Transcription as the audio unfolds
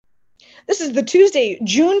This is the Tuesday,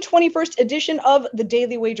 June 21st edition of the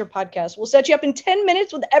Daily Wager Podcast. We'll set you up in 10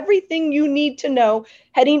 minutes with everything you need to know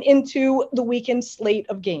heading into the weekend slate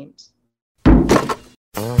of games.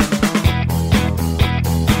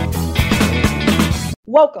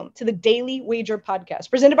 Welcome to the Daily Wager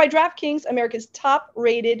Podcast, presented by DraftKings, America's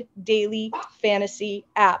top-rated daily fantasy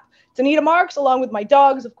app. It's Anita Marks, along with my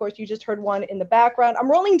dogs. Of course, you just heard one in the background.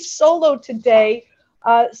 I'm rolling solo today,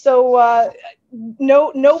 so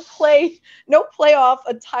no playoff,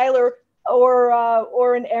 a Tyler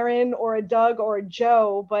or an Aaron or a Doug or a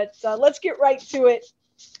Joe. But let's get right to it,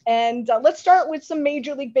 and let's start with some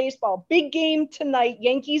Major League Baseball. Big game tonight,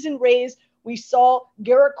 Yankees and Rays. We saw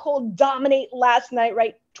Gerrit Cole dominate last night,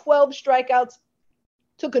 right? 12 strikeouts,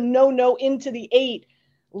 took a no into the 8.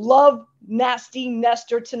 Love Nasty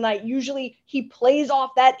Nestor tonight. Usually he plays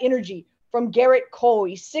off that energy from Gerrit Cole.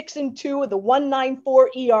 He's 6-2 with a 1.94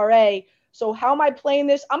 ERA. So how am I playing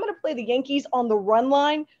this? I'm going to play the Yankees on the run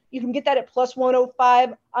line. You can get that at plus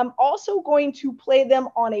 105. I'm also going to play them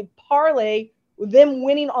on a parlay with them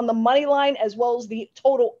winning on the money line as well as the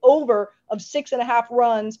total over of 6.5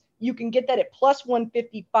 runs. You can get that at plus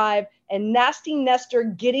 155, and Nasty Nestor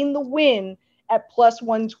getting the win at plus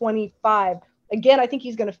 125. Again, I think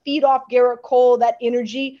he's going to feed off Gerrit Cole, that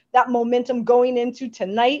energy, that momentum going into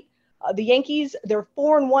tonight. The Yankees, they're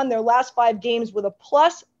 4-1 their last 5 games with a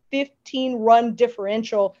plus 15 run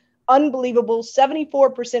differential. Unbelievable,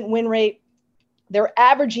 74% win rate. They're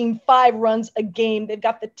averaging 5 runs a game. They've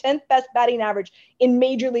got the 10th best batting average in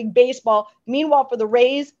Major League Baseball. Meanwhile, for the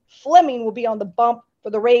Rays, Fleming will be on the bump. For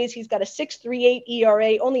the Rays, he's got a 6.38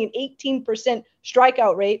 ERA, only an 18%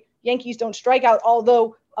 strikeout rate. Yankees don't strike out,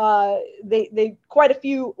 although they quite a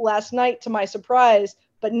few last night to my surprise.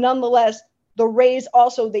 But nonetheless, the Rays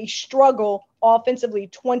also, they struggle offensively,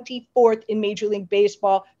 24th in Major League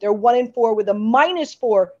Baseball. They're 1-4 with a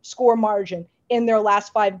 -4 score margin in their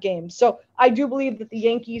last 5 games. So I do believe that the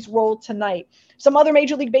Yankees roll tonight. Some other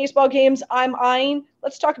Major League Baseball games I'm eyeing.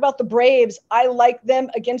 Let's talk about the Braves. I like them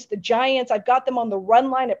against the Giants. I've got them on the run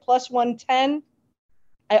line at plus 110.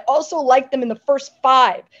 I also like them in the first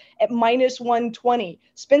 5 at minus 120.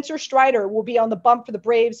 Spencer Strider will be on the bump for the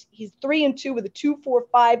Braves. He's 3-2 with a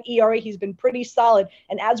 2.45 ERA. He's been pretty solid.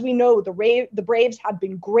 And as we know, the Braves have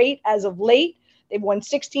been great as of late. They've won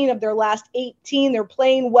 16 of their last 18. They're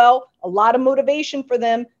playing well. A lot of motivation for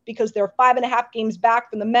them because they're 5.5 games back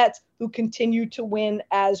from the Mets, who continue to win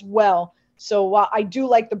as well. So I do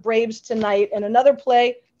like the Braves tonight. And another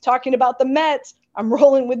play, talking about the Mets, I'm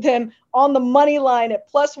rolling with them on the money line at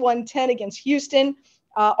plus 110 against Houston.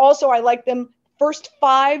 Also, I like them first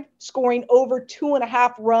 5 scoring over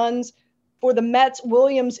 2.5 runs. For the Mets,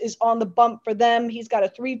 Williams is on the bump for them. He's got a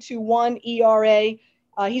 3.21 ERA.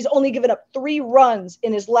 He's only given up 3 runs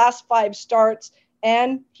in his last 5 starts,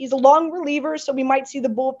 and he's a long reliever, so we might see the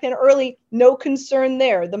bullpen early. No concern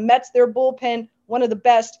there. The Mets, their bullpen, one of the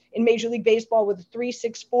best in Major League Baseball with a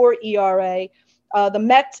 3.64 ERA. The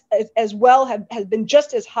Mets as well has been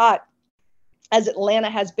just as hot as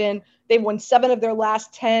Atlanta has been. They've won 7 of their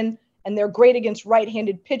last 10, and they're great against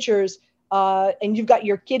right-handed pitchers. And you've got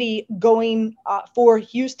your kitty going for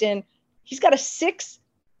Houston. He's got a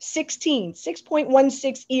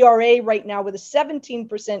 6.16 ERA right now with a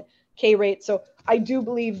 17% K rate. So I do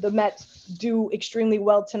believe the Mets do extremely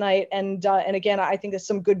well tonight. And again, I think there's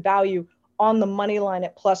some good value on the money line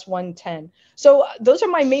at plus 110. So those are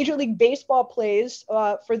my Major League Baseball plays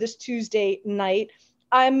for this Tuesday night.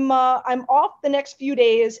 I'm off the next few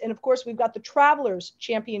days. And of course, we've got the Travelers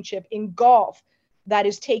Championship in golf that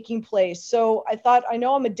is taking place. So I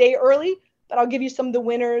know I'm a day early, but I'll give you some of the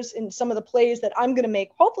winners and some of the plays that I'm going to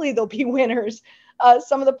make. Hopefully they'll be winners.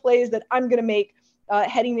 Some of the plays that I'm going to make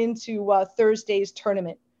heading into Thursday's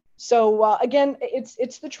tournament. So again,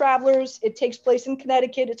 it's the Travelers. It takes place in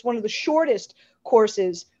Connecticut. It's one of the shortest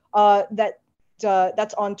courses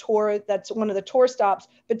that's on tour. That's one of the tour stops.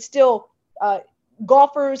 But still,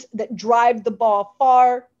 golfers that drive the ball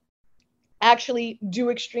far actually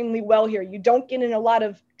do extremely well here. You don't get in a lot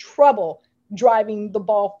of trouble driving the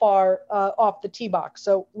ball far off the tee box.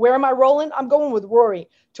 So where am I rolling? I'm going with Rory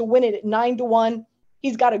to win it at 9-1.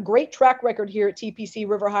 He's got a great track record here at TPC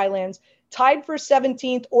River Highlands, tied for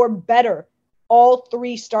 17th or better all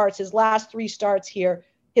 3 starts, his last 3 starts here.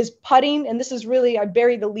 His putting, and this is really, I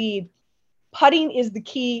buried the lead, putting is the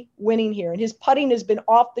key winning here. And his putting has been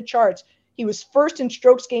off the charts. He was first in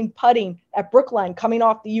strokes gained putting at Brookline coming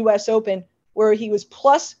off the U.S. Open, where he was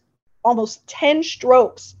plus almost 10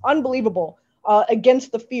 strokes. Unbelievable.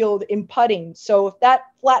 Against the field in putting. So if that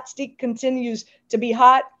flat stick continues to be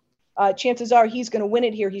hot, chances are he's going to win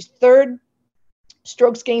it here. He's 3rd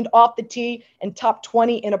strokes gained off the tee, and top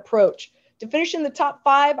 20 in approach. To finish in the top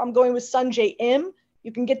 5, I'm going with Sungjae Im.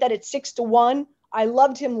 You can get that at 6-1. I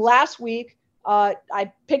loved him last week.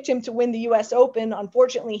 I picked him to win the U.S. Open.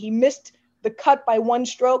 Unfortunately, he missed the cut by 1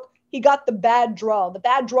 stroke. He got the bad draw. The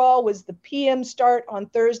bad draw was the PM start on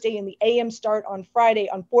Thursday and the AM start on Friday,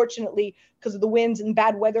 unfortunately, because of the winds and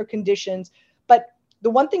bad weather conditions. But the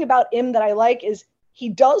one thing about Im that I like is he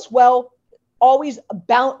does well always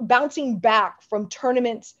bouncing back from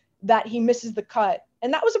tournaments that he misses the cut.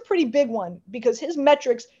 And that was a pretty big one because his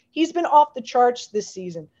metrics, he's been off the charts this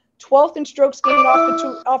season. 12th in strokes gained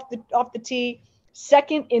off the tee,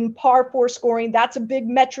 2nd in par 4 scoring. That's a big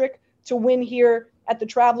metric to win here at the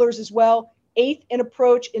Travelers as well. 8th in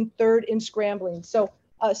approach and 3rd in scrambling. So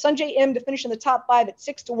Sungjae Im to finish in the top 5 at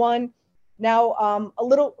 6-1. Now a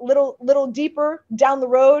little deeper down the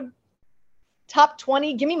road, top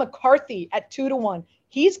 20. Give me McCarthy at 2-1.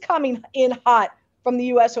 He's coming in hot from the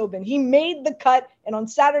U.S. Open. He made the cut, and on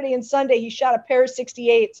Saturday and Sunday he shot a pair of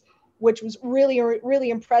 68s, which was really,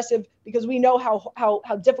 really impressive because we know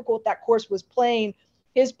how difficult that course was playing.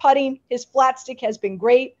 His putting, his flat stick has been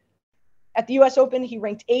great. At the U.S. Open, he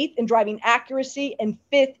ranked 8th in driving accuracy and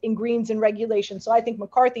 5th in greens and regulation. So I think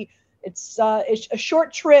McCarthy, it's a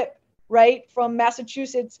short trip, right, from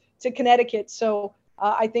Massachusetts to Connecticut. So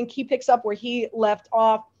I think he picks up where he left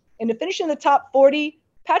off. And to finish in the top 40,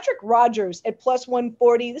 Patrick Rodgers at plus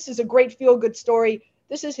 140. This is a great feel-good story.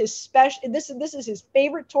 This is his this is his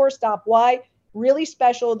favorite tour stop. Why? Really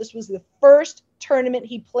special. This was the first tournament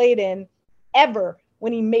he played in ever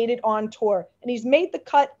when he made it on tour. And he's made the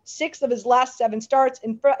cut 6 of his last 7 starts.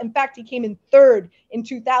 In fact, he came in 3rd in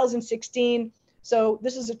 2016. So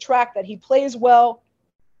this is a track that he plays well.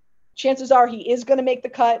 Chances are he is going to make the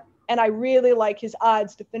cut. And I really like his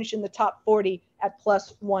odds to finish in the top 40 at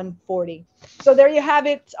plus 140. So there you have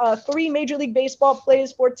it. 3 Major League Baseball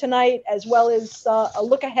plays for tonight, as well as a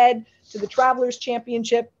look ahead to the Travelers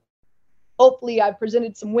Championship. Hopefully I've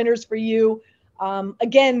presented some winners for you.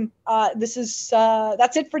 Again,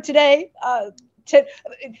 that's it for today.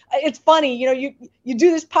 It's funny, you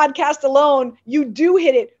do this podcast alone, you do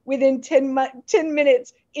hit it within 10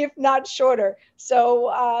 minutes, if not shorter. So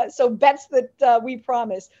bets that we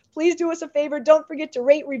promise. Please do us a favor. Don't forget to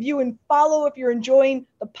rate, review, and follow if you're enjoying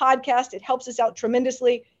the podcast. It helps us out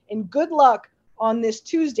tremendously. And good luck on this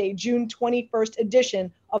Tuesday, June 21st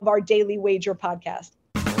edition of our Daily Wager podcast.